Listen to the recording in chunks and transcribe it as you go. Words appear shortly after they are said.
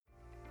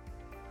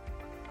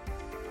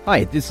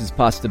Hi, this is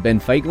Pastor Ben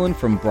Fagelin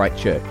from Bright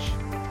Church.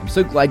 I'm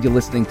so glad you're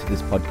listening to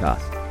this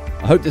podcast.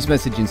 I hope this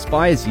message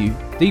inspires you,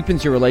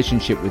 deepens your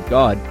relationship with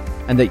God,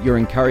 and that you're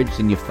encouraged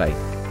in your faith.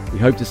 We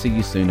hope to see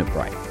you soon at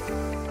Bright.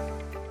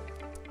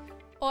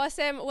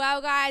 Awesome.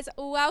 Well, guys,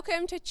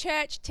 welcome to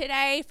church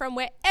today from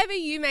wherever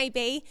you may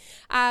be.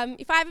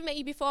 If I haven't met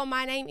you before,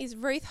 my name is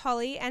Ruth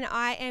Holly, and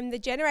I am the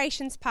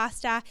Generations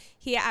Pastor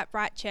here at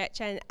Bright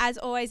Church. And as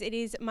always, it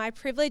is my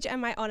privilege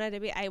and my honour to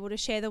be able to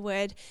share the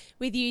word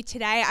with you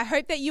today. I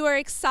hope that you are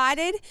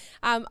excited.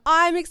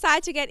 I'm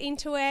excited to get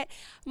into it.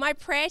 My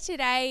prayer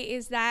today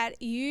is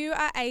that you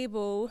are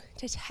able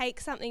to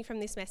take something from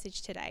this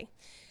message today.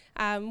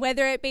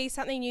 Whether it be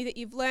something new that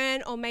you've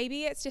learned, or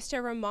maybe it's just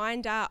a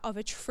reminder of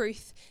a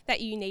truth that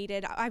you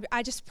needed.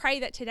 I just pray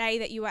that today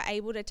that you are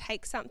able to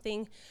take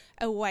something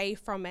away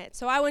from it.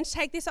 So I want to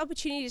take this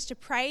opportunity just to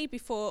pray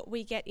before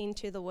we get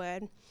into the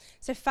word.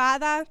 So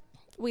Father,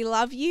 we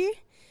love you.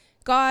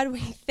 God, we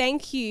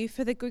thank you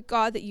for the good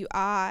God that you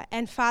are.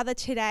 And Father,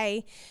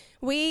 today,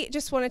 we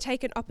just want to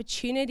take an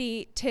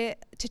opportunity to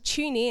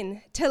tune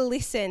in, to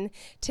listen,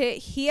 to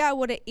hear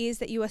what it is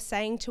that you are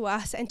saying to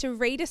us, and to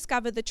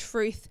rediscover the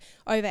truth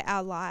over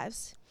our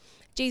lives.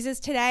 Jesus,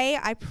 today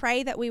I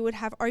pray that we would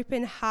have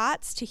open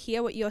hearts to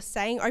hear what you're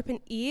saying,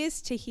 open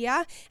ears to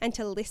hear and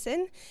to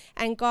listen.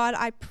 And God,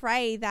 I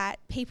pray that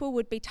people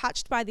would be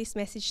touched by this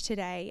message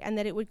today and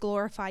that it would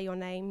glorify your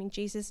name. In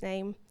Jesus'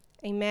 name,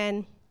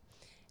 amen.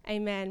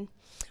 Amen.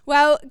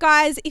 Well,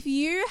 guys, if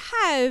you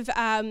have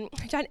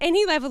done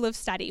any level of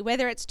study,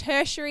 whether it's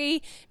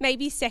tertiary,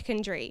 maybe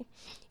secondary,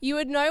 you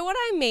would know what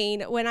I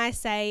mean when I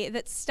say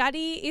that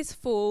study is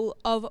full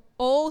of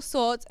all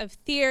sorts of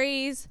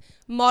theories,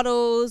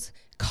 models,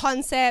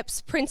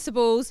 concepts,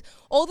 principles,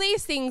 all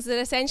these things that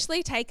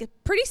essentially take a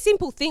pretty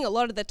simple thing a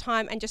lot of the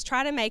time and just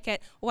try to make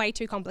it way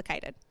too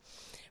complicated.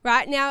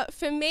 Right, now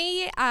for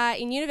me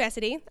in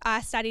university,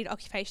 I studied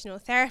occupational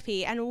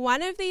therapy, and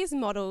one of these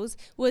models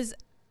was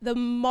the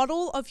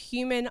model of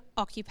human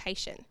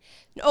occupation,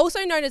 also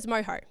known as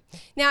MOHO.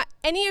 Now,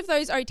 any of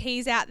those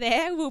OTs out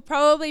there will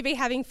probably be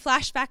having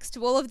flashbacks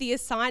to all of the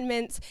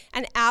assignments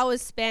and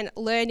hours spent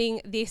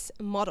learning this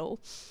model.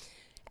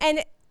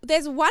 And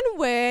there's one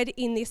word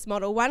in this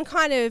model, one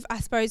kind of, I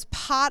suppose,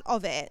 part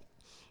of it,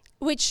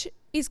 which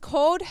is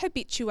called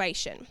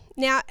habituation.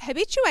 Now,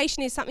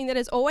 habituation is something that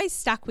has always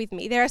stuck with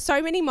me. There are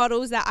so many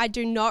models that I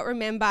do not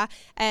remember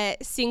a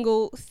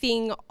single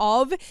thing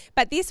of,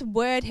 but this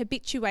word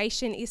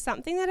habituation is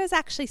something that has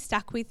actually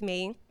stuck with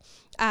me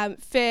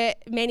for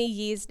many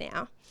years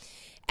now.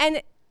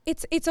 And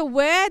it's a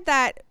word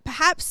that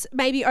perhaps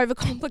maybe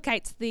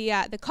overcomplicates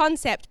the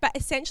concept, but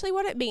essentially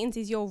what it means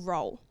is your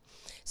role.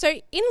 So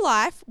in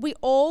life, we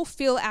all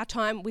fill our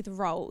time with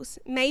roles.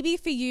 Maybe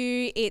for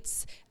you,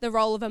 it's the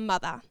role of a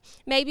mother.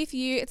 Maybe for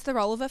you, it's the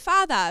role of a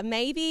father.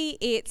 Maybe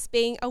it's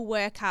being a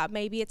worker.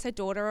 Maybe it's a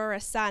daughter or a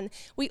son.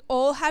 We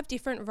all have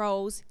different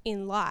roles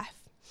in life.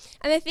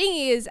 And the thing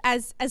is,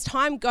 as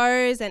time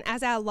goes and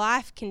as our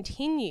life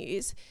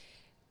continues,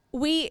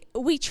 we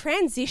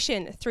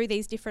transition through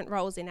these different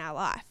roles in our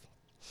life.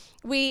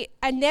 We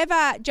are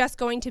never just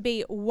going to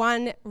be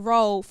one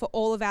role for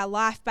all of our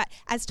life, but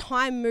as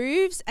time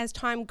moves, as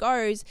time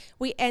goes,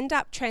 we end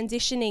up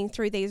transitioning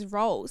through these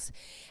roles.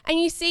 And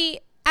you see,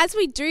 as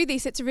we do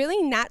this, it's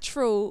really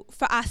natural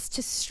for us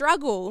to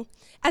struggle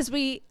as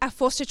we are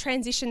forced to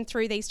transition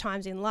through these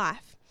times in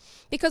life.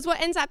 Because what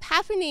ends up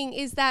happening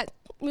is that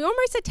we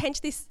almost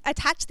attach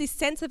this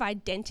sense of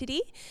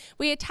identity.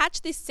 We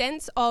attach this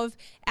sense of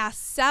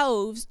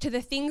ourselves to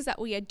the things that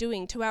we are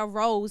doing, to our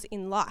roles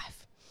in life.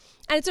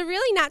 And it's a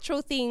really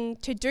natural thing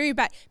to do,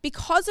 but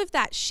because of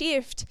that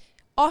shift,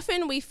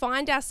 often we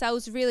find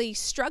ourselves really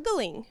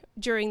struggling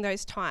during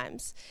those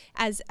times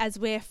as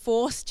we're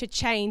forced to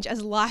change,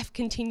 as life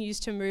continues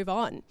to move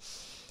on.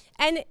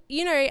 And,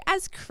 you know,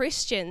 as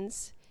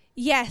Christians,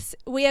 yes,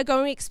 we are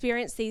going to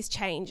experience these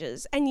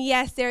changes. And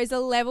yes, there is a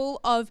level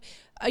of,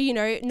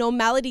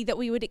 normality that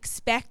we would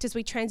expect as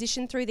we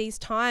transition through these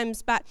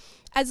times. But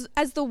as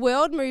the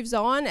world moves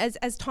on,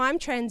 as time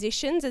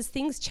transitions, as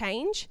things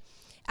change,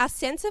 our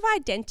sense of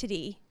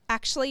identity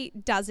actually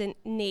doesn't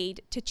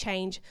need to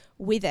change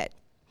with it.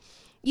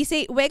 You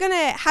see, we're going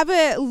to have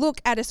a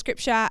look at a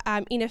scripture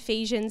in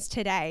Ephesians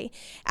today,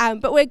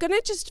 but we're going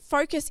to just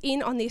focus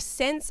in on this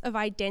sense of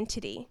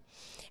identity.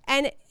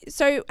 And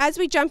so as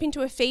we jump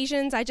into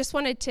Ephesians, I just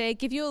wanted to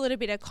give you a little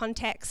bit of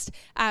context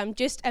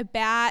just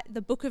about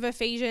the book of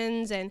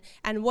Ephesians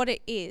and what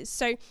it is.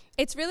 So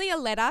it's really a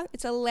letter.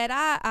 It's a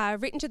letter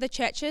written to the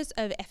churches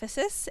of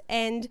Ephesus,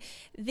 and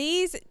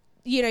these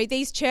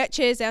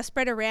churches are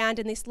spread around,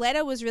 and this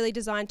letter was really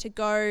designed to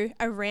go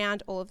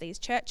around all of these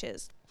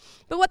churches.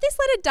 But what this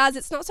letter does,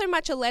 it's not so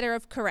much a letter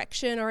of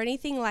correction or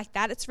anything like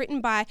that. It's written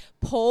by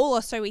Paul,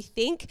 or so we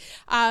think.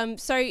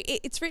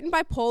 It's written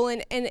by Paul,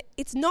 and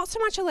it's not so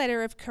much a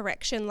letter of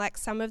correction like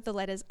some of the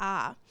letters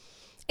are.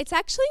 It's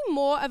actually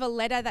more of a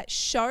letter that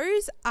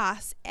shows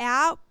us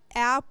our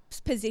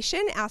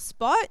position, our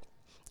spot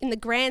in the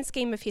grand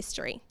scheme of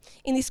history,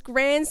 in this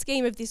grand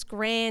scheme of this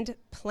grand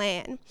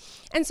plan.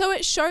 And so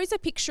it shows a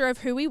picture of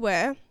who we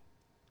were,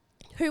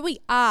 who we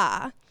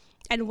are,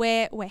 and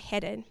where we're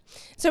headed.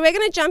 So we're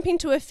going to jump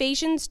into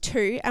Ephesians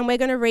 2, and we're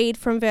going to read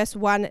from verse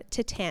 1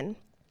 to 10. It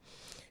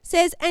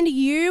says, "And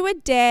you were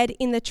dead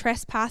in the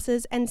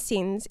trespasses and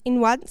sins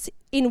in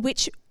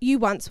which you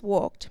once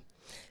walked,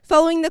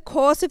 following the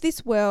course of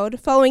this world,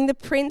 following the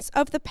prince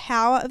of the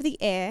power of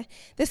the air,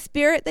 the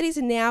spirit that is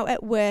now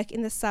at work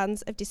in the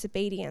sons of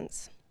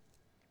disobedience,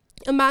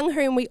 among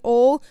whom we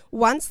all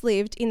once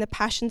lived in the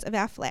passions of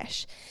our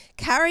flesh,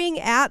 carrying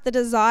out the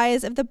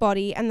desires of the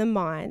body and the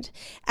mind,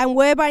 and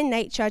were by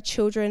nature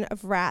children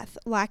of wrath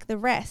like the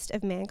rest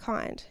of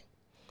mankind.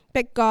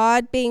 But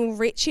God, being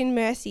rich in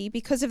mercy,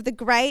 because of the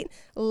great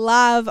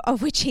love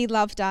of which he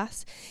loved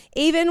us,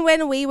 even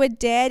when we were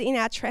dead in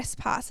our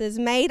trespasses,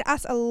 made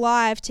us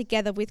alive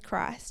together with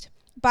Christ.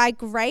 By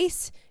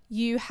grace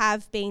you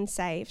have been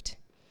saved,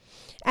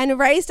 and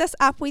raised us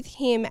up with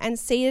him and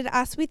seated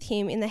us with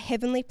him in the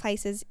heavenly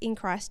places in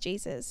Christ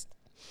Jesus,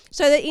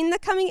 so that in the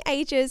coming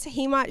ages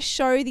he might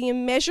show the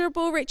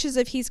immeasurable riches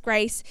of his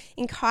grace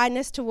in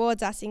kindness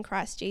towards us in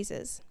Christ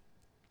Jesus.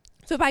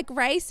 For by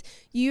grace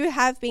you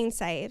have been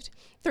saved,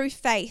 through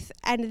faith,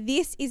 and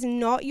this is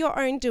not your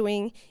own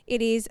doing,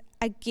 it is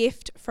a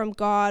gift from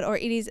God, or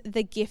it is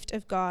the gift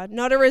of God,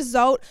 not a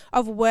result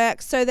of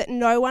works, so that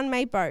no one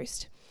may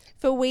boast.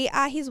 For we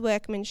are his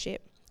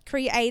workmanship,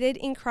 created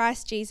in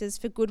Christ Jesus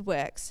for good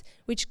works,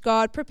 which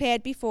God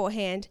prepared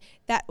beforehand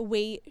that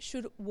we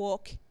should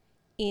walk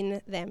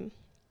in them."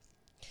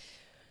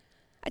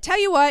 I tell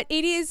you what,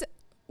 it is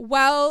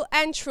well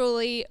and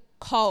truly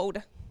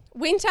cold.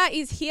 Winter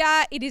is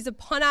here, it is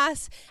upon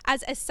us.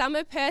 As a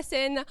summer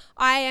person,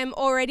 I am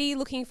already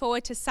looking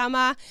forward to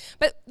summer.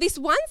 But this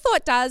one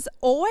thought does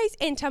always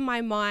enter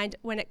my mind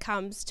when it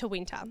comes to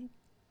winter.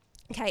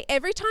 Okay,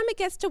 every time it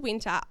gets to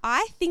winter,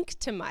 I think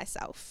to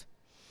myself,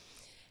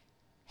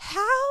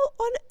 how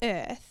on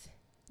earth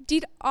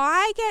did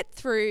I get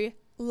through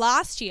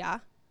last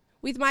year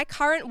with my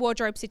current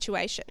wardrobe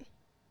situation?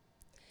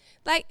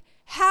 Like,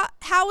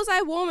 how was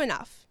I warm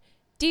enough?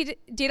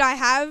 Did I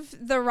have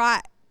the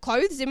right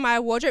clothes in my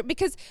wardrobe?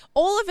 Because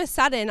all of a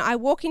sudden I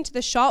walk into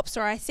the shops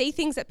or I see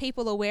things that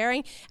people are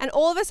wearing, and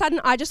all of a sudden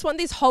I just want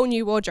this whole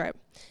new wardrobe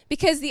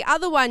because the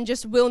other one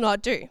just will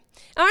not do. And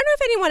I don't know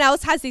if anyone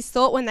else has this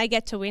thought when they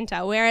get to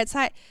winter, where it's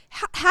like,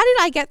 how did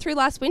I get through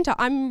last winter?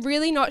 I'm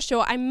really not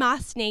sure. I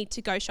must need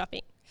to go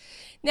shopping.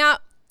 Now,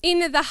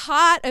 in the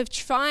heart of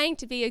trying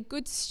to be a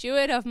good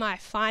steward of my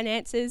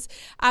finances,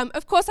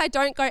 of course I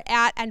don't go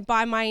out and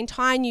buy my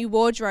entire new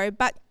wardrobe,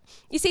 but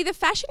you see, the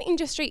fashion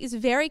industry is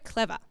very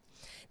clever.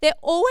 They're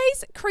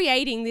always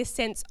creating this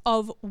sense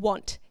of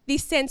want,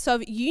 this sense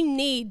of you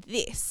need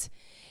this.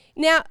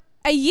 Now,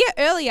 a year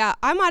earlier,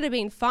 I might have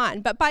been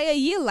fine, but by a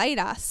year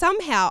later,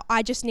 somehow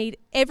I just need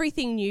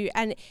everything new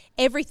and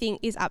everything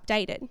is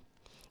updated.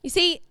 You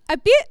see, a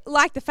bit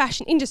like the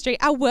fashion industry,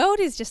 our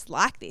world is just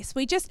like this.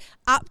 We just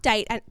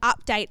update and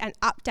update and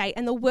update,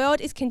 and the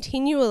world is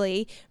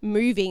continually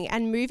moving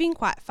and moving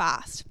quite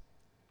fast.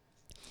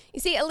 You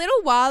see, a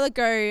little while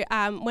ago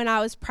when I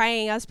was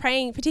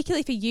praying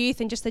particularly for youth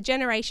and just the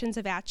generations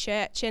of our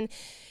church. And,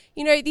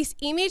 you know, this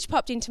image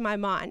popped into my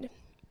mind.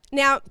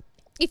 Now,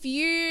 if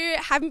you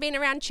haven't been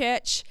around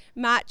church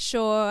much,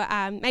 or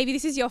maybe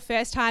this is your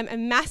first time, a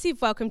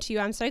massive welcome to you.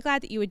 I'm so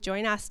glad that you would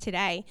join us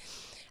today.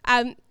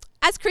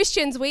 As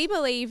Christians, we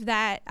believe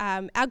that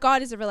our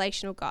God is a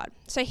relational God.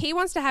 So he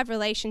wants to have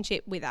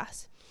relationship with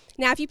us.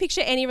 Now, if you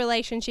picture any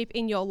relationship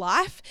in your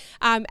life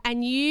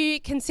and you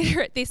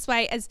consider it this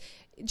way, as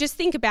just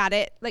think about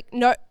it, like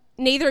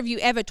neither of you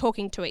ever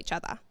talking to each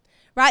other,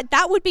 right?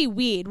 That would be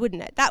weird,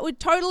 wouldn't it? That would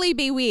totally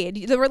be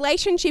weird. The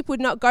relationship would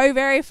not go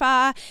very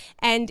far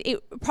and it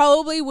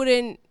probably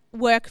wouldn't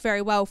work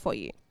very well for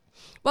you.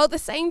 Well, the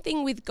same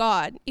thing with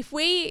God. If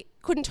we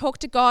couldn't talk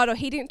to God or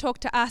he didn't talk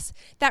to us,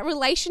 that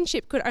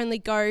relationship could only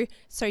go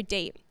so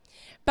deep.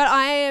 But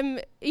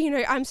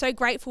I'm so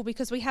grateful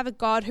because we have a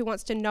God who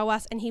wants to know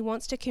us and he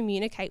wants to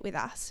communicate with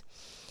us.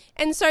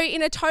 And so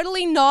in a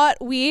totally not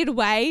weird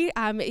way,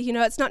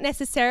 it's not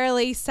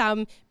necessarily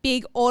some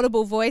big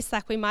audible voice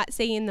like we might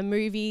see in the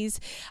movies,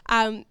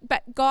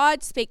 but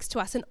God speaks to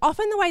us. And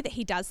often the way that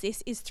he does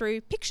this is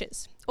through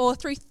pictures or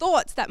through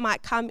thoughts that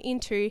might come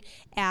into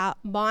our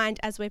mind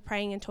as we're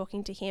praying and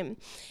talking to him.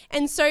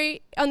 And so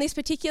on this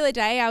particular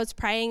day, I was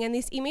praying and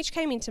this image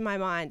came into my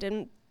mind.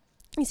 And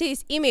you see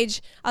this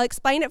image, I'll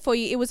explain it for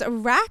you. It was a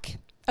rack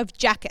of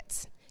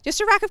jackets, just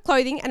a rack of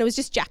clothing, and it was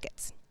just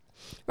jackets.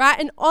 Right,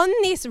 and on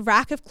this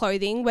rack of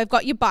clothing, we've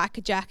got your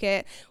biker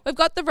jacket, we've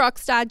got the rock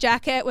star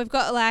jacket, we've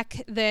got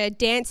like the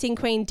dancing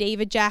queen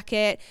diva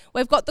jacket,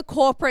 we've got the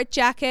corporate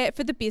jacket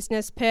for the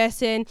business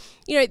person.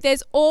 You know,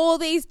 there's all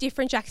these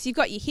different jackets. You've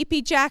got your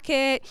hippie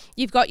jacket,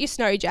 you've got your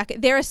snow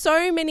jacket. There are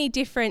so many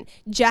different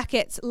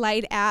jackets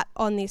laid out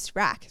on this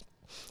rack.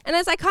 And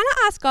as I kind of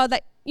asked God,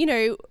 like, you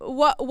know,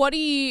 what are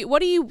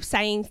you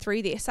saying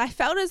through this? I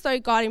felt as though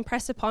God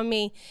impressed upon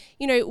me,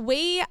 you know,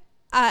 we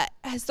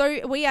as though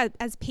we are,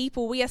 as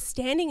people, we are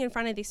standing in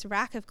front of this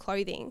rack of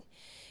clothing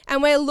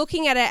and we're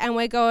looking at it and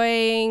we're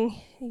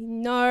going,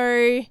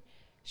 no,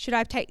 should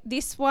I take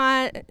this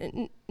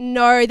one?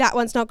 No, that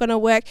one's not going to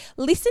work.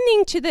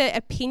 Listening to the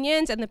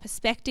opinions and the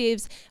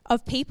perspectives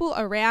of people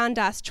around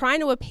us, trying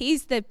to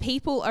appease the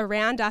people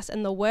around us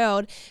in the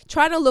world,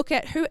 trying to look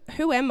at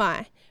who am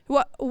I?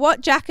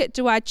 What jacket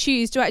do I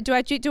choose? Do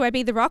I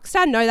be the rock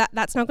star? No,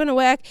 that's not going to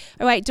work.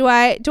 Oh wait, do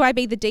I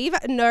be the diva?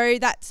 No,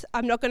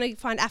 I'm not going to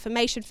find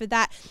affirmation for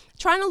that.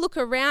 Trying to look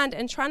around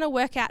and trying to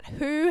work out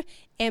who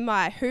am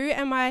I? Who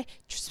am I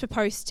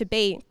supposed to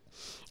be?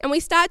 And we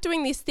start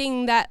doing this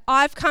thing that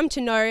I've come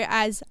to know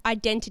as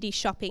identity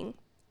shopping.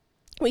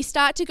 We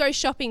start to go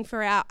shopping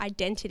for our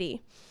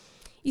identity.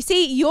 You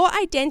see, your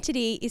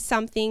identity is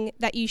something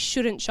that you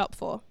shouldn't shop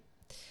for.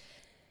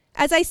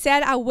 As I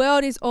said, our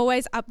world is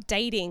always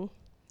updating.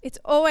 It's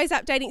always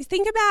updating.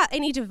 Think about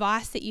any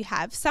device that you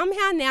have.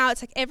 Somehow now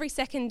it's like every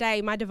second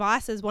day my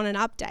devices want an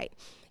update.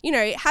 You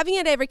know, having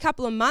it every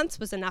couple of months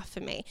was enough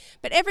for me.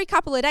 But every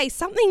couple of days,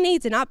 something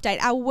needs an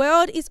update. Our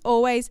world is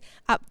always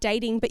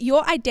updating. But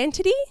your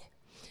identity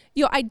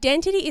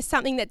is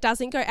something that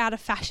doesn't go out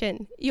of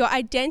fashion. Your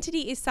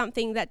identity is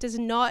something that does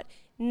not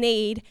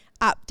need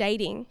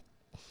updating.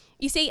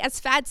 You see, as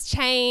fads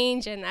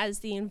change and as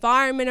the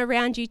environment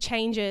around you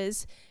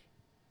changes,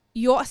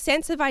 your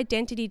sense of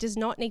identity does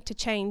not need to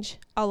change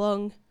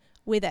along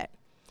with it.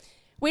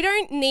 We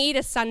don't need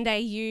a Sunday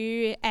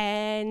you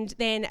and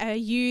then a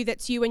you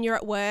that's you when you're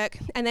at work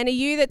and then a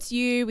you that's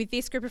you with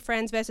this group of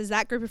friends versus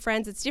that group of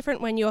friends. It's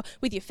different when you're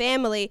with your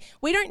family.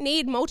 We don't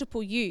need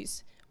multiple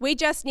yous. We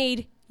just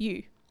need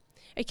you.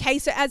 Okay,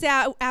 so as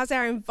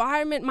our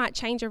environment might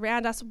change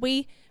around us,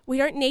 we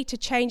don't need to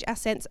change our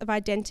sense of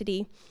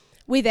identity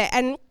with it.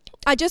 And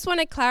I just want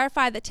to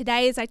clarify that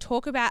today as I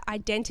talk about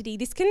identity,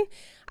 this can,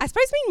 I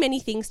suppose, mean many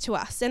things to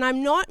us. And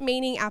I'm not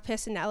meaning our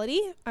personality.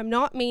 I'm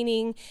not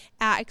meaning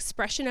our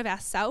expression of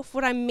ourself.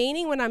 What I'm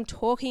meaning when I'm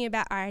talking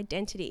about our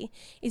identity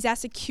is our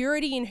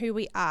security in who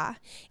we are.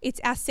 It's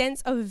our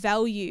sense of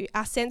value,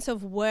 our sense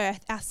of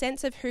worth, our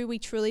sense of who we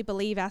truly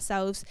believe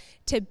ourselves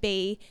to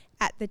be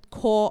at the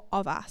core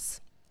of us.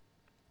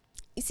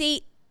 You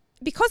see,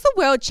 because the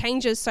world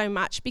changes so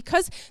much,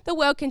 because the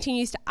world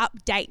continues to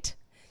update,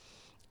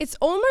 it's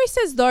almost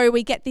as though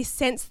we get this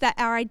sense that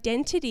our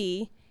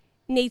identity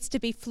needs to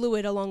be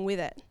fluid along with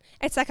it.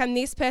 It's like I'm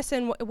this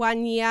person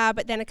 1 year,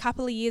 but then a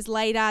couple of years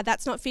later,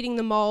 that's not fitting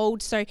the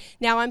mold. So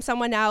now I'm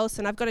someone else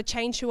and I've got to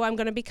change who I'm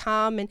going to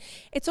become. And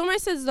it's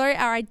almost as though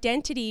our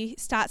identity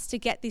starts to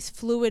get this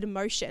fluid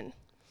motion.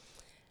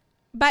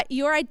 But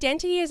your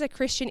identity as a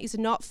Christian is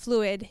not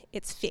fluid,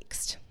 it's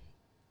fixed.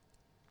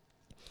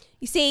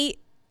 You see,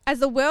 as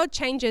the world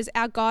changes,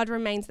 our God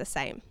remains the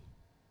same.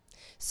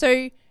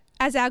 So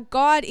as our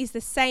God is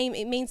the same,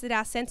 it means that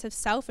our sense of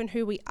self and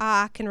who we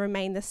are can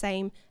remain the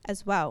same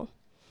as well.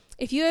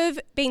 If you have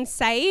been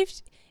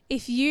saved,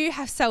 if you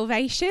have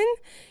salvation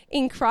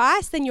in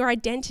Christ, then your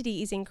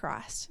identity is in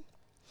Christ.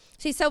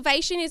 See,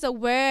 salvation is a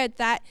word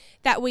that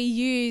we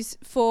use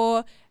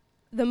for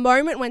the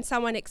moment when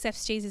someone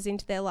accepts Jesus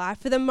into their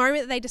life, for the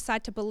moment that they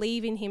decide to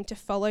believe in him, to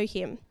follow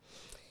him.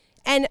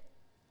 And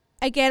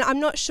again, I'm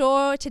not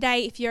sure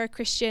today if you're a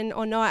Christian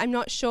or not. I'm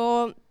not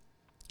sure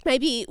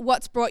maybe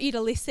what's brought you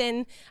to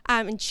listen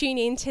and tune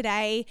in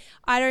today.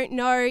 I don't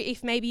know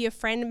if maybe your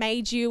friend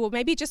made you, or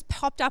maybe it just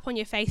popped up on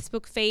your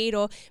Facebook feed,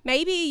 or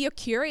maybe you're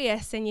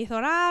curious and you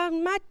thought,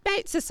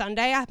 it's a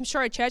Sunday, I'm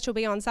sure a church will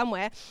be on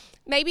somewhere.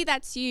 Maybe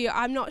that's you,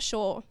 I'm not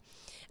sure.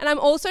 And I'm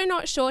also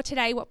not sure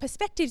today what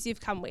perspectives you've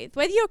come with.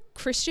 Whether you're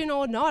Christian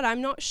or not, I'm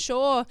not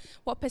sure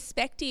what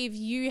perspective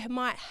you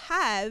might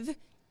have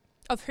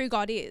of who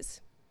God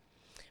is.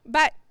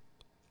 But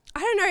I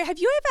don't know, have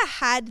you ever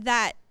had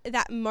that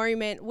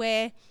moment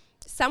where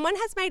someone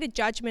has made a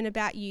judgment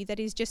about you that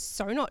is just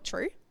so not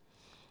true?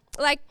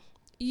 Like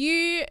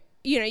you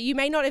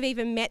may not have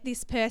even met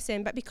this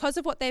person, but because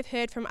of what they've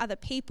heard from other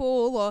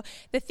people or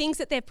the things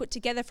that they've put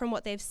together from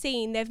what they've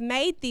seen, they've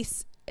made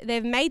this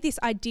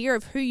idea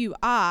of who you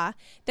are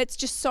that's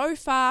just so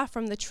far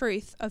from the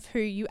truth of who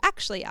you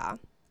actually are.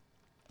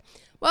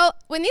 Well,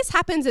 when this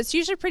happens, it's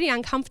usually pretty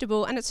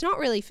uncomfortable and it's not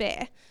really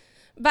fair.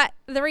 But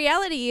the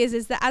reality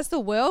is that as the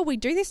world, we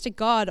do this to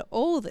God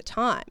all the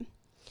time.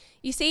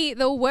 You see,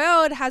 the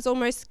world has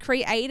almost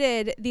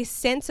created this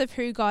sense of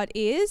who God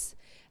is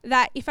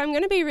that, if I'm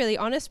going to be really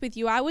honest with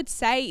you, I would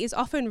say is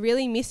often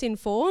really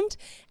misinformed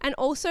and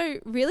also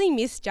really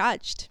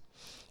misjudged.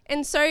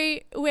 And so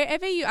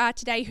wherever you are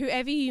today,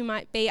 whoever you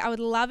might be, I would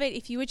love it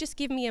if you would just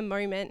give me a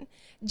moment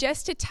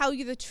just to tell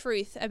you the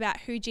truth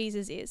about who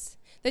Jesus is,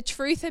 the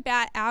truth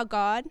about our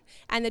God,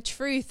 and the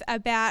truth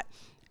about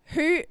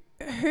who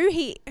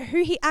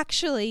he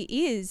actually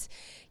is.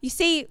 You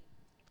see,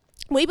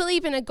 we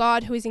believe in a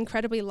God who is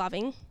incredibly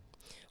loving.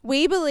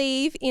 We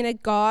believe in a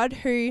God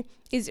who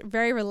is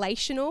very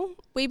relational.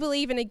 We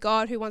believe in a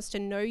God who wants to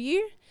know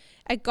you,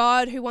 a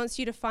God who wants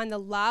you to find the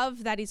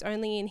love that is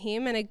only in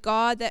him, and a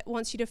God that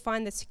wants you to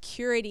find the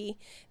security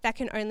that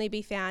can only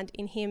be found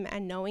in him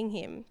and knowing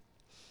him.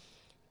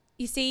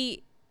 You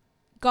see,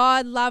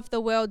 God loved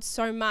the world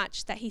so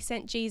much that he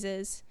sent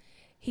Jesus.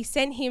 He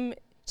sent him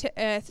to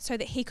earth so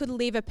that he could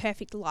live a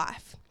perfect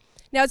life.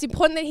 Now, it's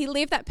important that he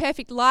lived that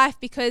perfect life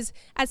because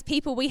as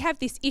people, we have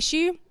this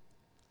issue.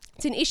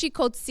 It's an issue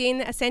called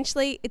sin.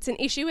 Essentially, it's an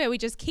issue where we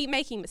just keep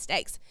making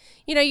mistakes.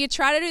 You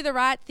try to do the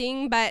right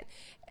thing, but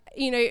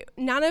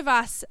none of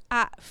us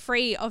are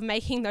free of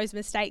making those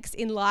mistakes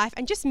in life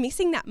and just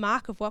missing that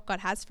mark of what God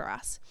has for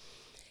us.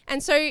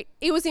 And so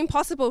it was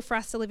impossible for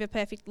us to live a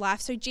perfect life.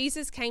 So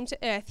Jesus came to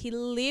earth. He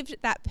lived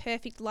that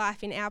perfect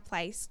life in our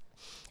place.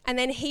 And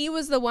then he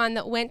was the one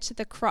that went to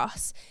the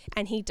cross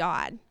and he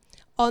died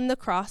on the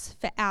cross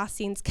for our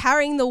sins,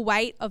 carrying the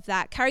weight of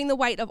that, carrying the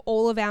weight of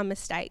all of our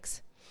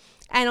mistakes.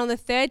 And on the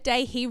third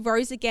day, he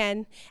rose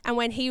again. And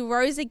when he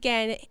rose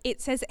again,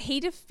 it says that he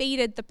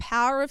defeated the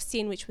power of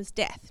sin, which was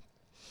death.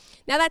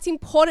 Now, that's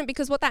important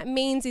because what that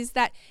means is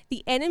that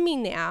the enemy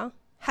now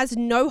has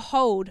no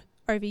hold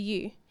over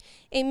you.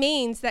 It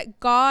means that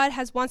God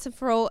has once and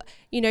for all,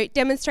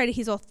 demonstrated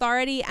his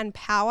authority and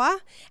power,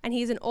 and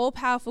he is an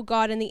all-powerful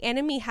God, and the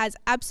enemy has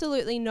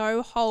absolutely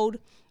no hold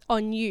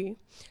on you.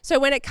 So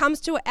when it comes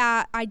to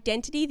our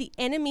identity, the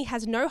enemy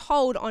has no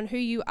hold on who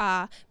you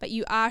are, but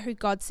you are who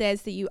God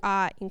says that you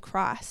are in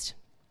Christ.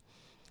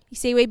 You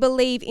see, we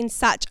believe in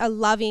such a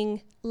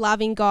loving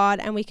God,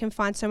 and we can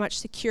find so much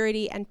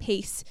security and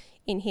peace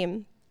in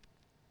him.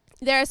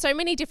 There are so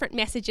many different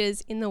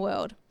messages in the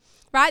world,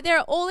 right? There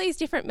are all these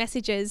different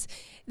messages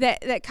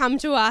that come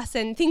to us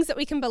and things that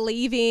we can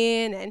believe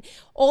in and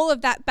all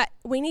of that, but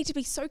we need to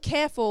be so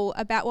careful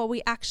about what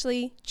we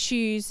actually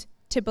choose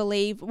to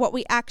believe,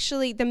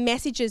 the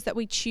messages that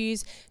we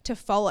choose to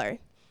follow.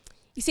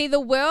 You see, the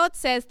world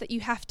says that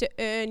you have to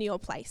earn your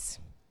place.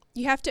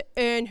 You have to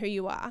earn who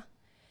you are.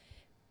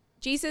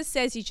 Jesus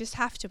says you just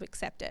have to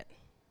accept it.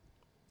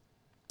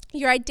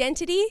 Your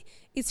identity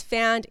is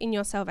found in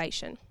your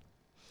salvation.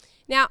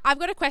 Now, I've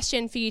got a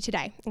question for you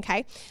today,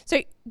 okay?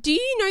 So, do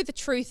you know the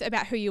truth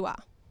about who you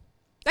are?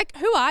 Like,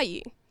 who are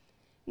you?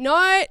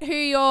 Not who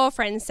your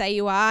friends say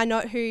you are,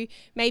 not who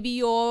maybe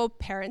your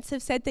parents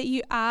have said that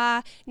you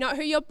are, not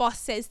who your boss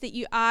says that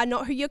you are,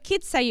 not who your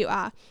kids say you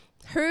are.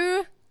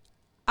 Who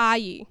are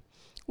you?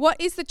 What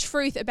is the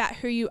truth about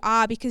who you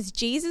are? Because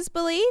Jesus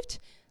believed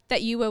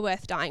that you were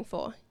worth dying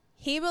for.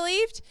 He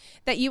believed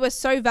that you were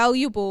so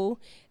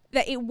valuable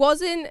that it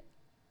wasn't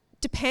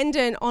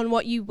dependent on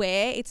what you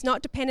wear. It's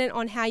not dependent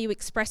on how you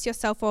express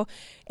yourself or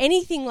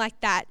anything like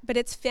that, but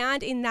it's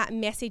found in that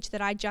message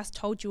that I just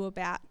told you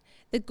about.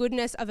 The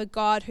goodness of a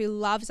God who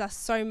loves us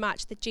so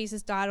much that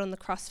Jesus died on the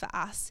cross for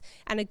us,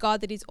 and a God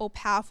that is all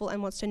powerful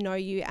and wants to know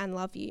you and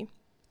love you.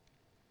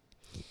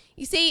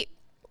 You see,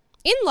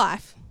 in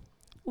life,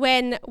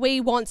 when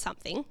we want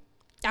something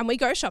and we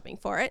go shopping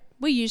for it,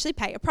 we usually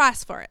pay a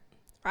price for it,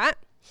 right?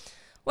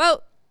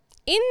 Well,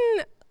 in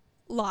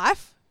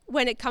life,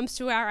 when it comes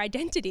to our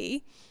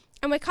identity,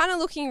 and we're kind of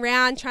looking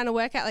around trying to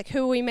work out like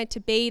who are we meant to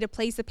be to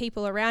please the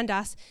people around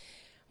us,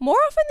 more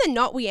often than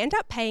not, we end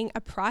up paying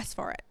a price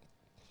for it.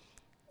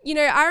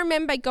 I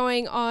remember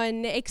going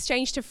on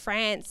exchange to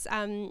France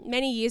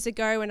many years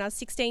ago when I was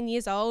 16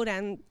 years old,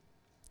 and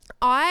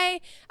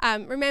I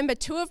remember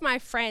two of my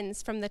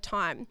friends from the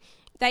time.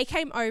 They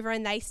came over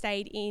and they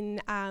stayed in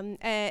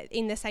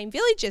the same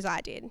village as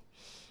I did.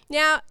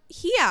 Now,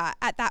 here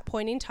at that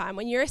point in time,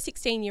 when you're a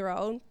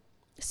 16-year-old,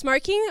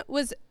 smoking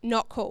was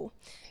not cool.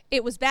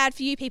 It was bad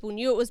for you. People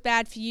knew it was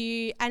bad for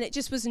you, and it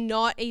just was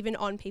not even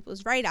on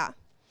people's radar.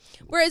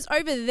 Whereas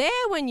over there,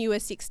 when you were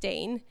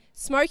 16,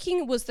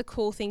 smoking was the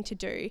cool thing to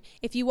do.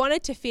 If you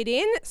wanted to fit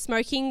in,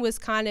 smoking was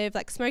kind of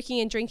like smoking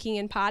and drinking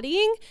and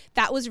partying.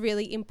 That was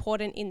really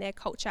important in their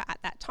culture at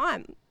that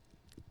time.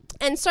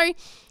 And so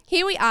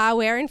here we are,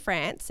 we're in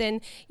France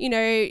and,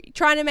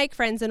 trying to make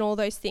friends and all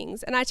those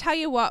things. And I tell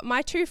you what,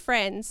 my two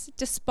friends,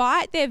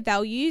 despite their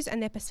values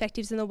and their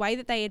perspectives and the way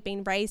that they had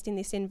been raised in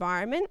this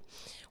environment,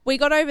 we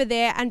got over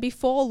there and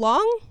before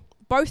long,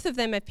 both of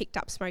them have picked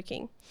up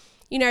smoking.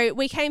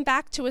 We came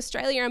back to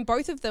Australia and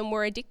both of them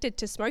were addicted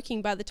to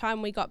smoking by the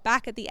time we got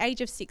back at the age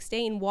of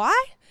 16.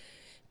 Why?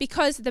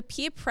 Because the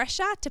peer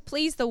pressure to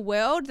please the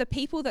world, the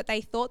people that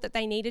they thought that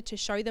they needed to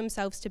show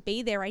themselves to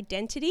be, their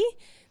identity,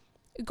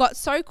 got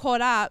so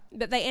caught up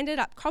that they ended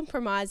up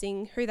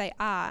compromising who they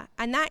are.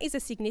 And that is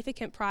a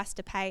significant price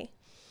to pay.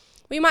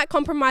 We might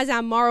compromise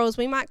our morals.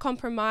 We might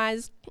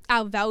compromise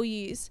our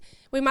values.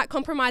 We might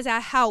compromise our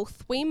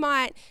health. We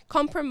might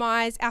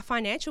compromise our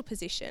financial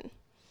position.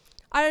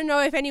 I don't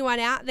know if anyone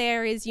out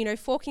there is,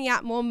 forking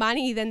out more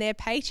money than their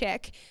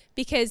paycheck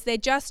because they're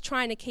just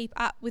trying to keep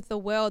up with the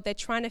world. They're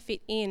trying to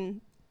fit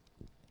in.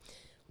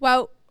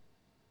 Well,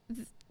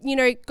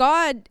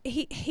 God,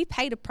 he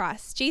paid a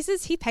price.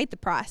 Jesus, he paid the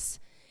price.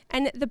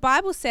 And the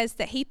Bible says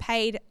that he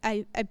paid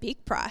a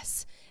big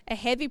price, a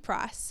heavy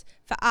price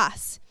for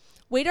us.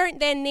 We don't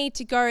then need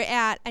to go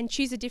out and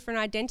choose a different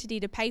identity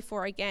to pay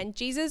for again.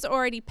 Jesus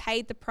already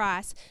paid the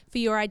price for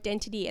your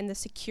identity and the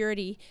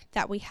security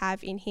that we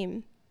have in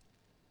him.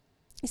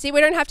 You see,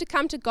 we don't have to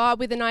come to God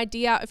with an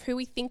idea of who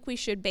we think we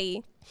should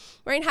be.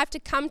 We don't have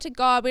to come to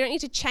God. We don't need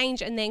to change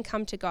and then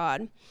come to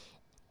God.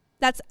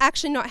 that's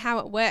actually not how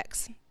it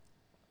works.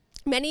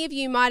 Many of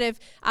you might have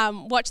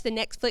watched the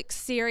Netflix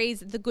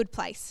series The Good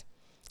Place,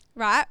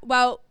 right?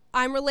 Well,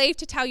 I'm relieved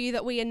to tell you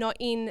that we are not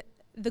in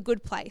The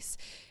Good Place,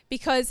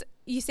 because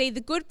you see,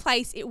 The Good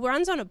Place, it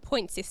runs on a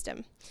point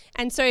system.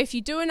 And so if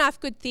you do enough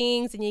good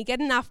things and you get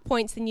enough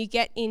points, then you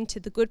get into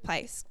the good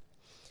place.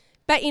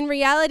 But in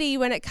reality,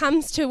 when it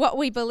comes to what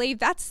we believe,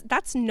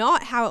 that's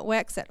not how it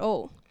works at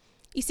all.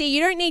 You see,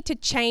 you don't need to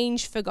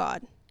change for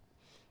God.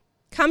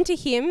 Come to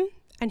him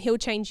and he'll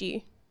change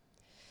you.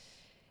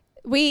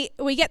 We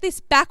get this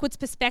backwards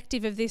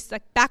perspective of this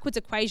like backwards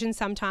equation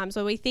sometimes,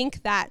 where we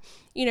think that,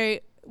 you know,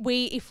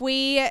 if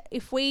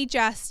we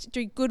just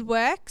do good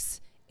works,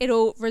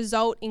 it'll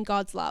result in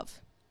God's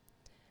love.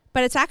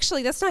 But it's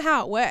actually, that's not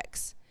how it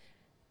works.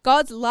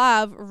 God's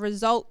love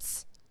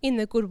results in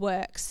the good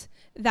works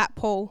that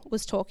Paul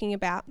was talking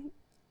about.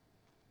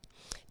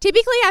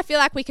 Typically, I feel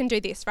like we can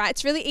do this, right?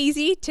 It's really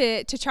easy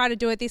to try to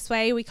do it this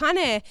way. We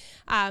kind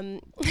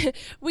of,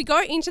 we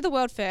go into the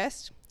world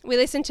first. We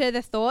listen to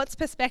the thoughts,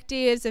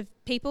 perspectives of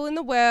people in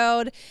the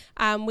world.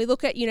 We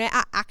look at,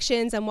 our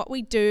actions and what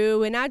we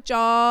do and our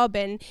job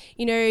and,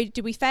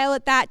 did we fail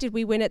at that? Did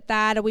we win at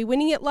that? Are we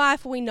winning at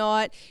life? Are we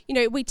not?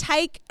 We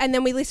take and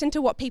then we listen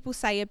to what people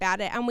say about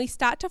it, and we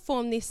start to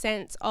form this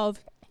sense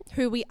of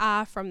who we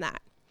are from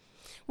that.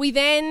 We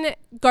then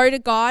go to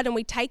God and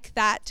we take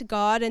that to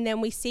God, and then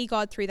we see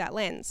God through that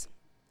lens.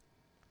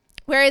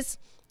 Whereas,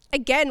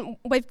 again,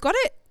 we've got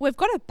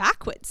it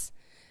backwards.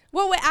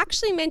 What we're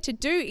actually meant to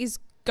do is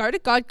go to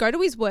God, go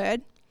to his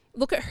word,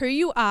 look at who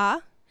you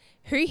are,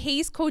 who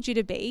he's called you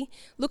to be,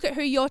 look at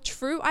who your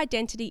true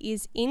identity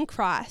is in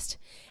Christ,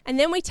 and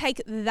then we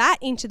take that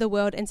into the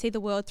world and see the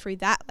world through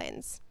that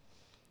lens.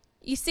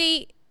 You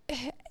see,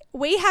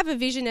 we have a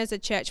vision as a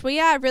church. We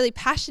are really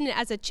passionate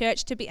as a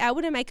church to be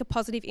able to make a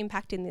positive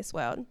impact in this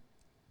world.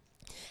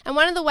 And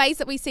one of the ways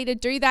that we see to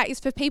do that is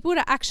for people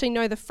to actually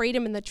know the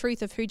freedom and the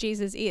truth of who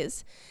Jesus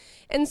is.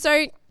 And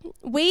so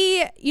we,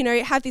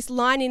 have this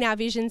line in our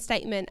vision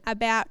statement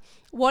about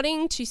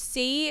wanting to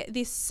see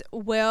this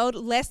world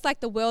less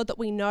like the world that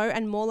we know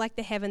and more like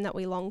the heaven that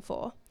we long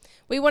for.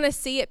 We want to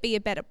see it be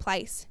a better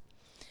place.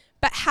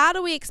 But how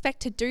do we expect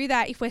to do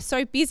that if we're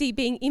so busy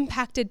being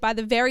impacted by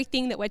the very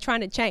thing that we're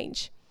trying to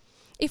change?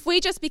 If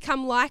we just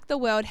become like the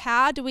world,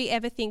 how do we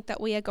ever think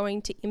that we are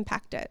going to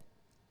impact it?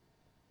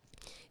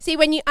 See,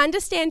 when you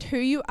understand who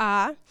you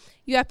are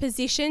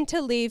positioned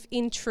to live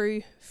in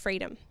true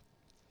freedom.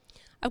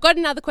 I've got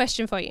another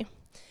question for you.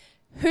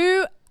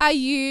 Who are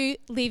you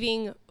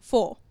living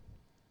for?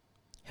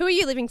 Who are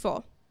you living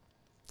for?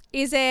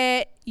 Is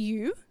it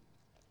you?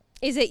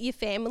 Is it your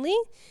family?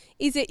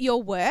 Is it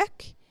your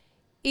work?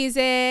 Is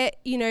it,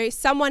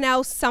 someone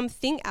else,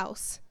 something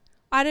else?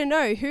 I don't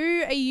know.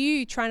 Who are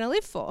you trying to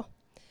live for?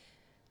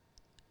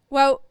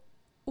 Well,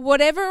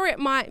 whatever it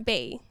might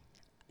be,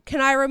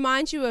 can I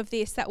remind you of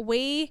this, that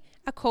we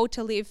are called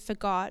to live for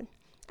God,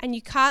 and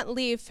you can't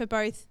live for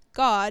both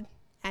God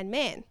and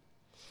man.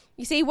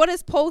 You see, what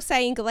does Paul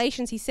say in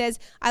Galatians? He says,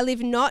 I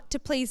live not to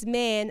please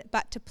man,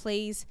 but to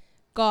please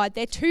God.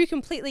 They're two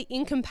completely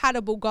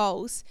incompatible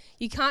goals.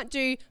 You can't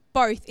do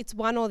both. It's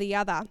one or the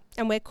other,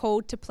 and we're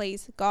called to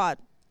please God.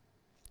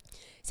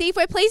 See, if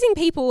we're pleasing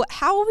people,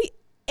 how are we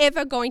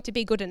ever going to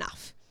be good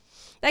enough?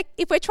 Like,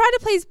 if we're trying to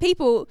please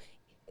people,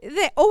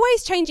 they're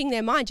always changing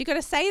their mind. You've got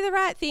to say the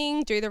right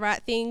thing, do the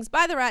right things,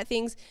 buy the right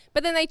things,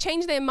 but then they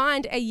change their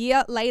mind a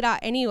year later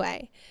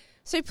anyway.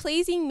 So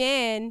pleasing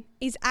man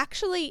is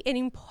actually an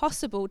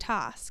impossible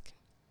task.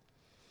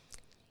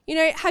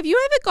 Have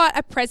you ever got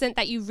a present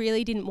that you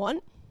really didn't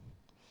want?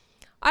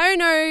 I don't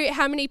know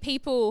how many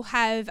people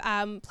have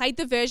played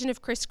the version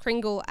of Kris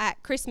Kringle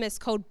at Christmas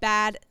called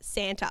Bad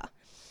Santa.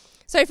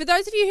 So for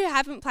those of you who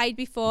haven't played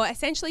before,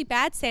 essentially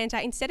Bad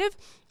Santa, instead of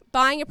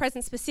buying a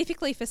present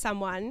specifically for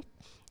someone,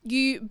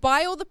 you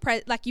buy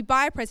you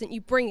buy a present,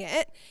 you bring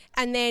it,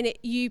 and then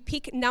you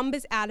pick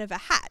numbers out of a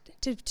hat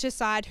to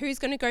decide who's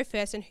going to go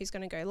first and who's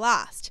going to go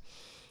last.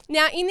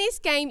 Now, in this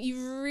game,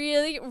 you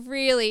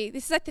really,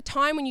 this is like the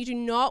time when you do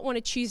not want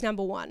to choose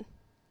number one,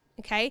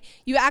 okay?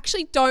 You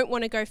actually don't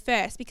want to go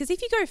first, because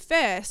if you go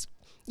first,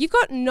 you've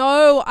got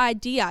no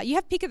idea. You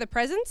have pick of the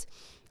presents,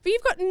 but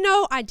you've got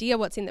no idea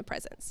what's in the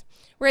presents.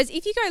 Whereas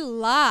if you go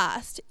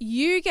last,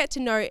 you get to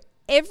know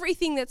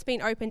everything that's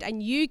been opened,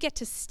 and you get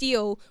to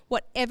steal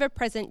whatever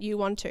present you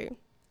want to.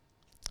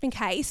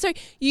 Okay, so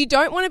you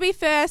don't want to be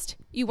first,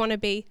 you want to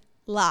be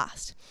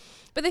last.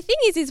 But the thing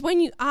is when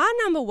you are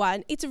number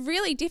one, it's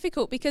really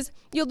difficult because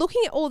you're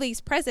looking at all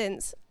these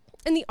presents,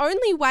 and the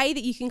only way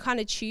that you can kind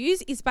of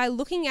choose is by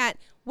looking at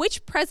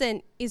which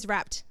present is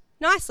wrapped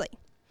nicely.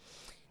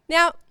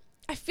 Now,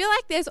 I feel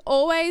like there's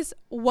always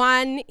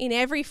one in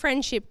every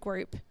friendship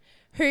group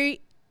who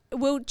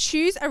will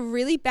choose a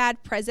really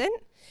bad present,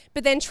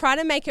 but then try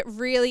to make it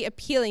really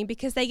appealing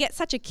because they get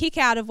such a kick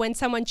out of when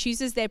someone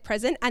chooses their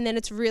present and then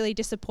it's really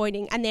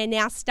disappointing and they're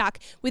now stuck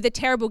with a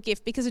terrible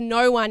gift because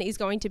no one is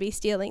going to be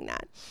stealing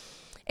that.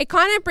 It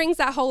kind of brings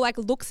that whole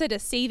looks are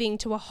deceiving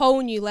to a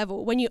whole new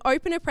level. When you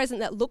open a present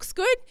that looks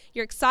good,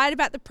 you're excited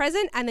about the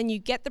present, and then you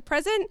get the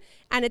present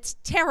and it's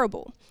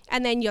terrible.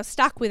 And then you're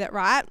stuck with it,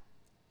 right?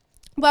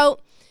 Well,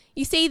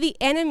 you see, the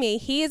enemy,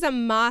 he is a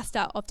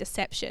master of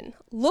deception.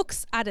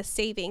 Looks are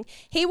deceiving.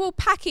 He will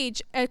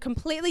package a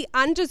completely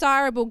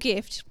undesirable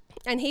gift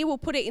and he will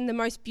put it in the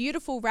most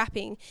beautiful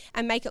wrapping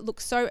and make it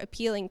look so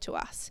appealing to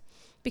us,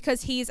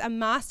 because he is a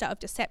master of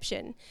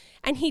deception.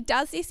 And he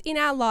does this in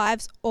our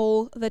lives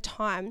all the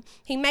time.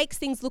 He makes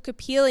things look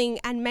appealing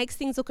and makes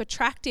things look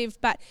attractive,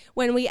 but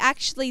when we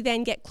actually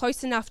then get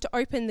close enough to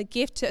open the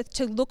gift,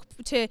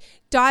 to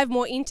dive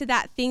more into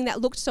that thing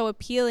that looked so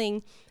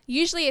appealing,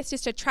 usually it's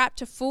just a trap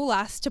to fool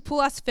us, to pull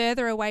us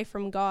further away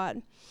from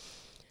God.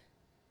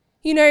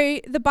 You know,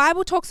 the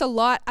Bible talks a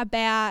lot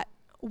about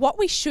what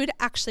we should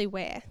actually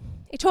wear.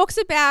 It talks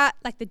about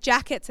the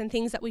jackets and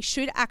things that we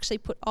should actually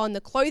put on, the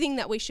clothing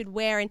that we should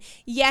wear. And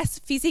yes,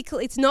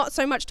 physically, it's not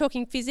so much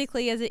talking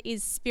physically as it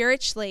is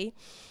spiritually.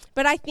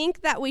 But I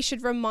think that we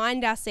should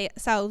remind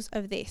ourselves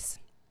of this.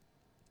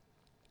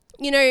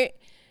 You know,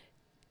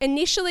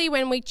 initially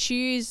when we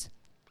choose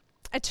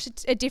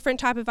a different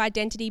type of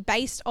identity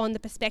based on the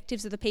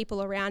perspectives of the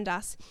people around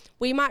us,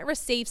 we might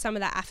receive some of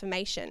that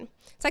affirmation.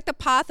 It's like the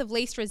path of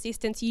least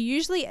resistance. You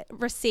usually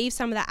receive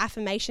some of that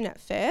affirmation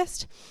at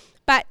first,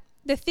 but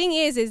the thing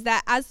is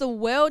that as the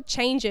world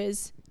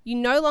changes, you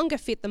no longer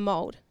fit the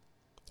mold.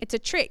 It's a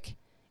trick.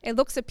 It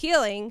looks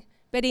appealing,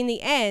 but in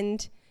the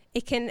end,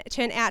 it can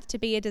turn out to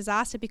be a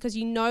disaster because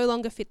you no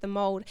longer fit the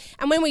mold.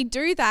 And when we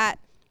do that,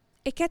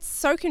 it gets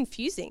so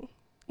confusing.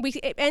 We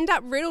end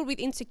up riddled with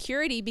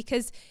insecurity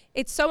because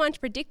it's so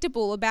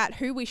unpredictable about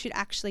who we should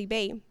actually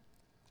be.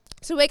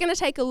 So we're going to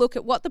take a look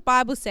at what the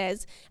Bible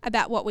says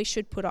about what we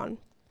should put on.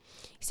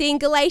 See, in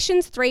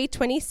Galatians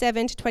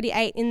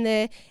 3:27-28 in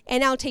the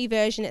NLT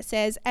version, it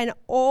says, "And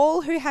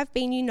all who have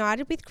been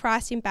united with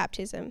Christ in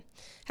baptism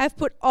have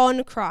put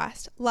on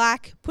Christ,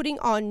 like putting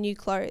on new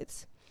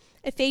clothes."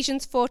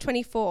 Ephesians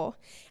 4:24,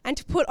 "And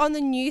to put on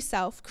the new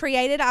self,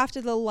 created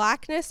after the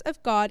likeness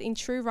of God in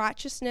true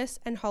righteousness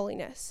and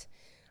holiness."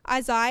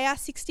 Isaiah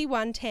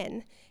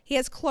 61:10, "He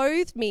has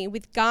clothed me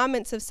with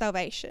garments of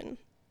salvation.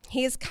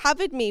 He has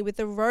covered me with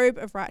the robe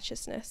of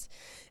righteousness,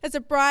 as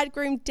a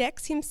bridegroom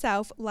decks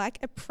himself like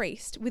a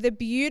priest with a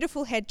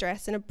beautiful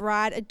headdress, and a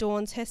bride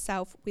adorns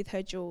herself with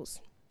her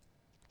jewels."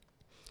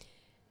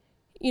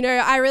 You know,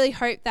 I really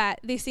hope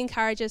that this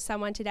encourages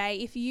someone today.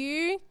 If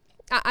you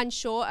are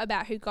unsure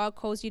about who God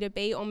calls you to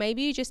be, or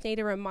maybe you just need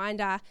a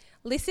reminder,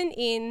 listen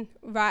in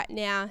right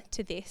now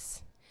to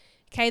this.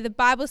 Okay, the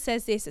Bible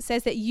says this. It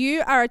says that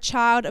you are a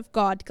child of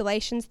God,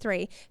 Galatians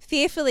 3,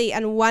 fearfully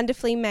and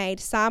wonderfully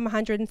made, Psalm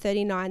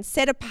 139,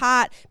 set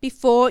apart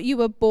before you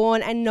were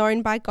born and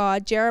known by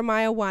God,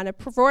 Jeremiah 1, a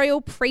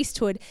royal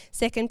priesthood,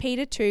 2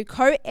 Peter 2,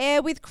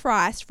 co-heir with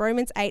Christ,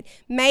 Romans 8,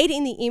 made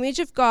in the image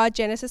of God,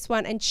 Genesis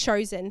 1, and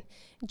chosen,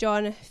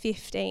 John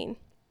 15.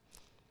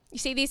 You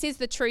see, this is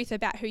the truth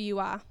about who you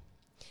are.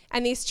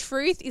 And this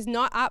truth is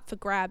not up for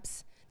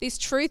grabs. This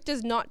truth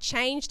does not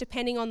change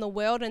depending on the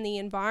world and the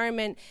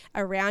environment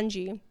around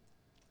you.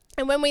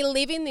 And when we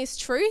live in this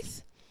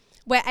truth,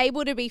 we're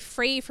able to be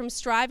free from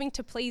striving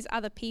to please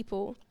other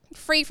people,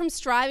 free from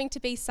striving to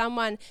be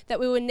someone that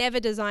we were never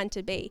designed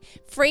to be,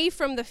 free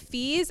from the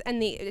fears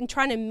and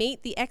trying to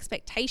meet the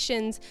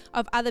expectations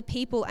of other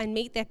people and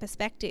meet their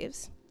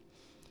perspectives.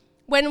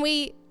 When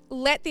we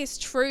let this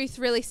truth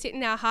really sit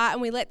in our heart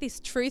and we let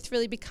this truth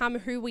really become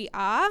who we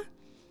are,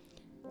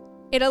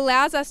 it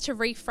allows us to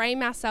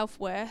reframe our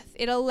self-worth.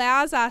 It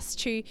allows us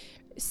to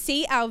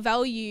see our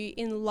value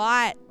in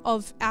light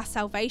of our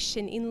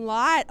salvation, in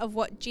light of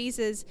what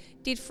Jesus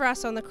did for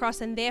us on the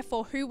cross, and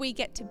therefore who we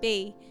get to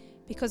be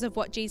because of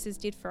what Jesus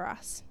did for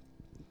us.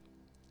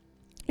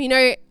 You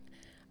know,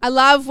 I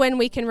love when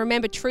we can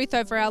remember truth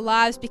over our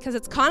lives, because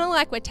it's kind of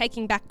like we're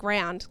taking back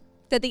ground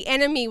that the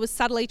enemy was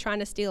subtly trying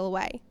to steal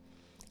away.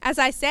 As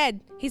I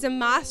said, he's a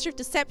master of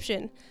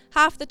deception.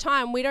 Half the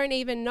time, we don't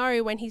even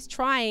know when he's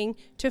trying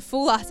to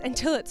fool us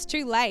until it's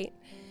too late.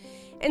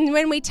 And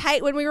when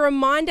we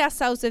remind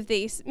ourselves of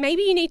this,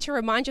 maybe you need to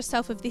remind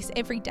yourself of this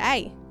every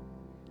day.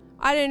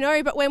 I don't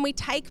know, but when we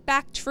take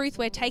back truth,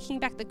 we're taking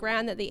back the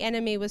ground that the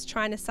enemy was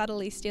trying to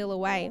subtly steal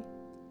away.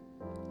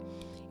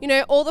 You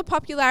know, all the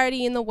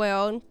popularity in the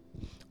world,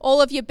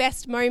 all of your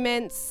best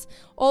moments,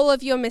 all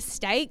of your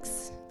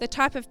mistakes, the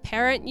type of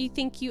parent you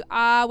think you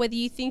are, whether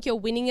you think you're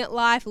winning at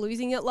life,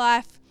 losing at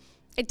life,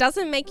 it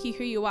doesn't make you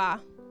who you are,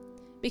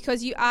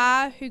 because you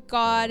are who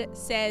God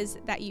says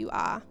that you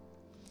are.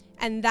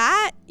 And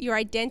that, your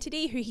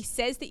identity, who he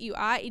says that you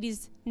are, it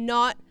is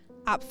not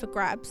up for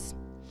grabs.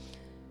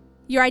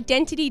 Your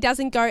identity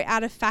doesn't go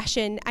out of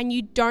fashion, and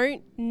you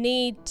don't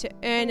need to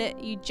earn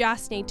it, you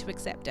just need to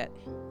accept it.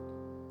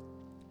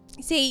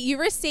 See, you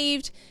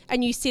received a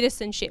new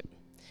citizenship.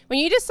 When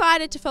you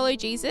decided to follow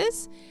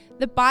Jesus,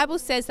 the Bible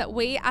says that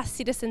we are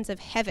citizens of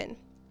heaven.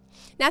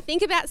 Now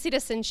think about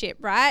citizenship,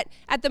 right?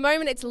 At the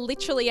moment, it's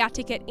literally our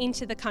ticket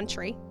into the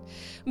country.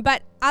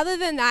 But other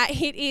than that,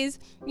 it is,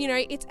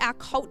 it's our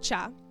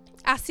culture.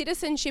 Our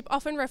citizenship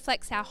often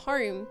reflects our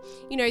home,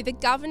 the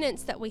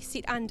governance that we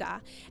sit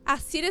under. Our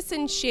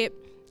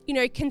citizenship,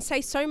 can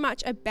say so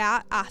much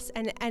about us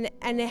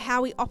and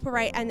how we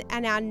operate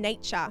and our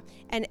nature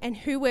and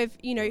who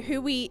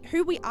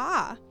we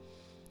are.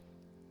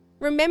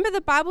 Remember,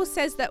 the Bible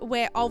says that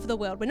we're of the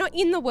world. We're not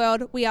in the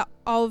world, we are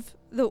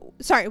the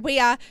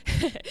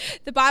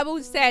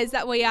Bible says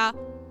that we are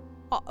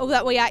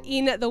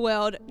in the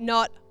world,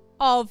 not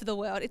of the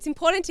world. It's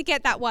important to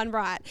get that one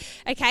right,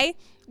 okay?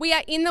 We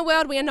are in the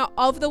world, we are not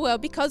of the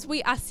world, because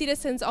we are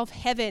citizens of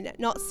heaven,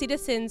 not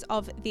citizens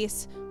of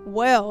this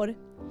world.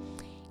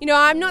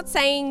 I'm not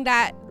saying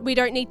that we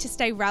don't need to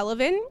stay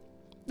relevant.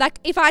 Like,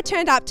 if I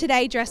turned up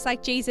today dressed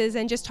like Jesus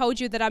and just told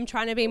you that I'm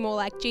trying to be more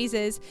like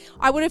Jesus,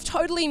 I would have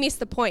totally missed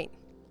the point,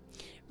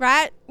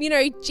 right?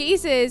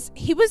 Jesus,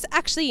 he was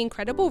actually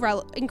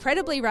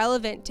incredibly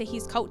relevant to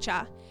his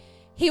culture.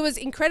 He was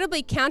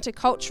incredibly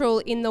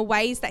countercultural in the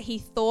ways that he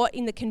thought,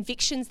 in the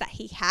convictions that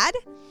he had,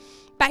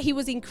 but he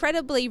was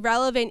incredibly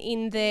relevant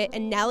in the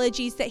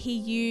analogies that he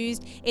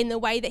used, in the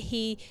way that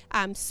he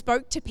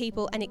spoke to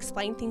people and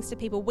explained things to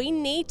people. We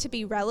need to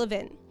be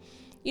relevant.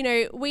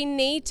 We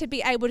need to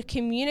be able to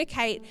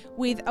communicate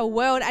with a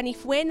world, and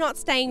if we're not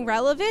staying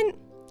relevant,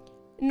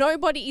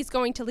 nobody is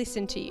going to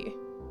listen to you.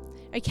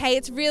 Okay,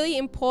 it's really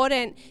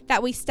important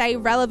that we stay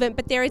relevant,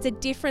 but there is a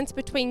difference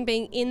between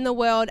being in the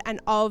world and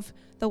of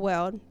the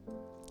world.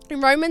 In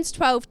Romans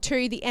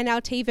 12:2, the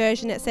NLT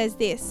version, it says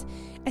this.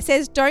 It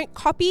says, "Don't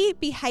copy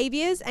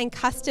behaviors and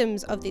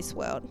customs of this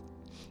world,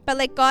 but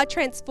let God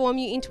transform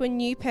you into a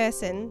new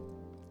person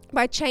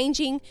by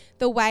changing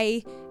the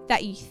way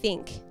that you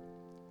think."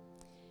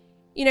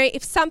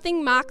 If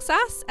something marks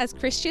us as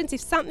Christians,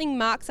 if something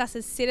marks us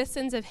as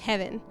citizens of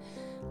heaven,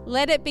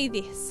 let it be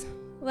this.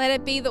 Let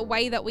it be the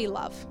way that we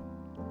love.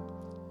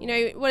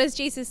 What does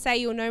Jesus say?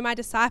 You'll know my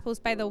disciples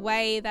by the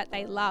way that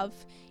they love.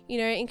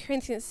 In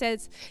Corinthians it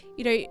says,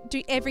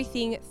 do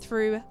everything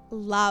through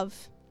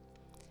love.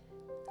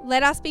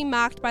 Let us be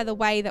marked by the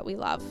way that we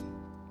love.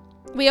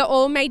 We are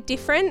all made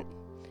different,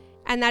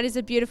 and that is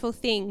a beautiful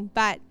thing,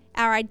 but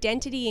our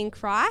identity in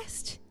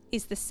Christ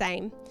is the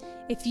same.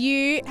 If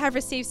you have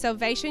received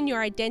salvation,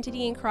 your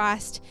identity in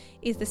Christ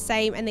is the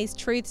same, and these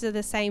truths are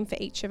the same for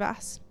each of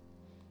us.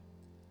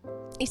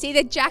 You see,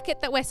 the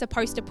jacket that we're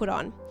supposed to put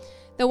on,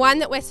 the one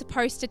that we're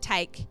supposed to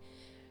take,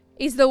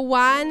 is the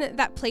one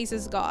that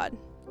pleases God.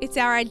 It's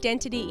our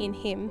identity in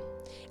Him.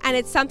 And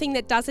it's something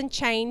that doesn't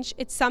change.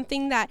 It's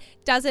something that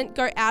doesn't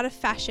go out of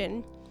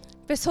fashion.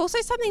 But it's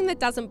also something that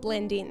doesn't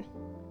blend in.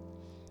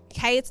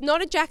 Okay, it's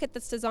not a jacket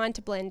that's designed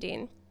to blend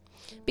in.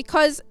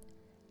 Because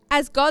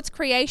as God's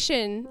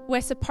creation,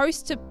 we're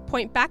supposed to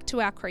point back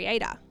to our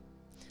Creator.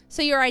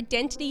 So your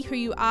identity, who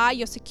you are,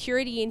 your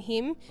security in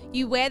Him,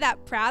 you wear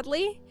that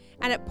proudly,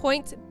 and it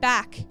points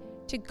back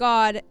to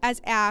God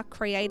as our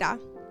Creator.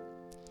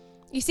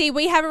 You see,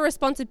 we have a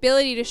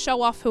responsibility to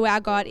show off who our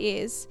God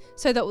is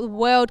so that the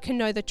world can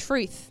know the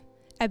truth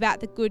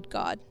about the good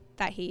God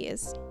that He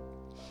is.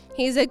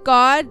 He is a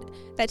God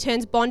that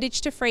turns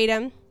bondage to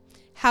freedom,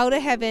 hell to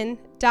heaven,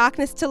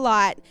 darkness to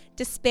light,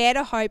 despair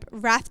to hope,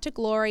 wrath to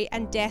glory,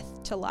 and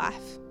death to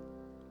life.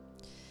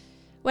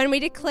 When we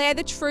declare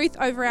the truth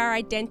over our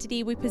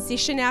identity, we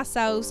position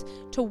ourselves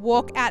to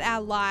walk out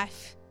our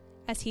life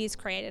as He has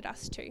created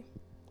us to.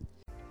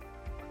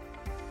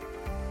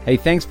 Hey,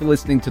 thanks for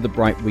listening to the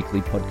Bright Weekly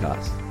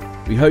podcast.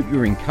 We hope you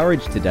were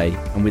encouraged today,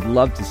 and we'd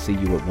love to see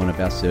you at one of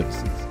our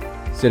services.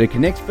 So to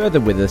connect further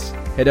with us,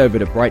 head over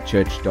to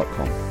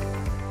brightchurch.com.